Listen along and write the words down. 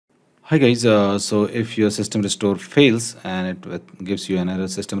Hi guys, so if your system restore fails and gives you an error,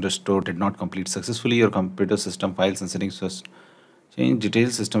 system restore did not complete successfully, your computer system files and settings was change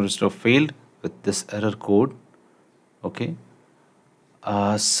details, system restore failed with this error code. Okay,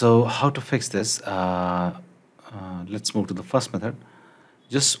 so how to fix this? Let's move to the first method.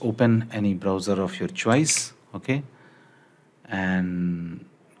 Just open any browser of your choice, okay, and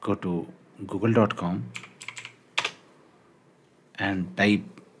go to google.com and type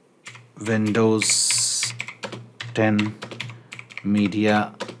Windows 10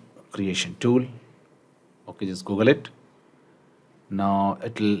 media creation tool. Okay, just Google it. Now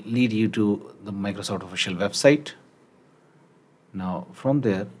it will lead you to the Microsoft official website. Now from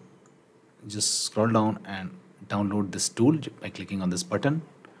there, just scroll down and download this tool by clicking on this button.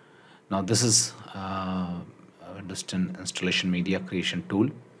 Now this is Windows 10 installation media creation tool.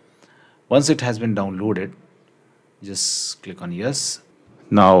 Once it has been downloaded, just click on yes.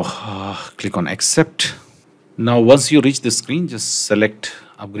 Now click on accept. Now once you reach this screen, just select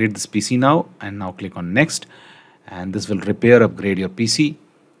upgrade this PC now, and now click on next, and this will repair upgrade your PC.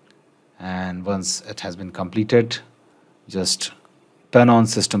 And once it has been completed, just turn on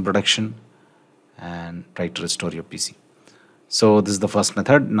system protection and try to restore your PC. So this is the first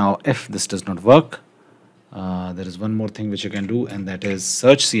method. Now if this does not work, there is one more thing which you can do, and that is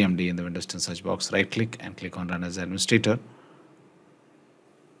search CMD in the Windows 10 search box, right click and click on run as administrator.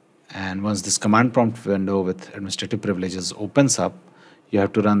 And once this command prompt window with administrative privileges opens up, you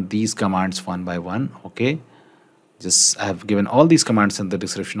have to run these commands one by one. Okay, just I have given all these commands in the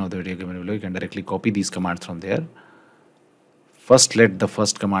description of the video given below. You can directly copy these commands from there. First, let the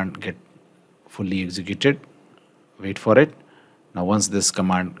first command get fully executed. Wait for it. Now once this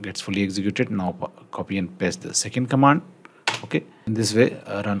command gets fully executed, now copy and paste the second command. Okay, in this way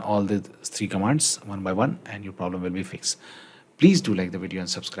run all the three commands one by one and your problem will be fixed. Please do like the video and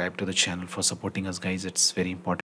subscribe to the channel for supporting us, guys. It's very important.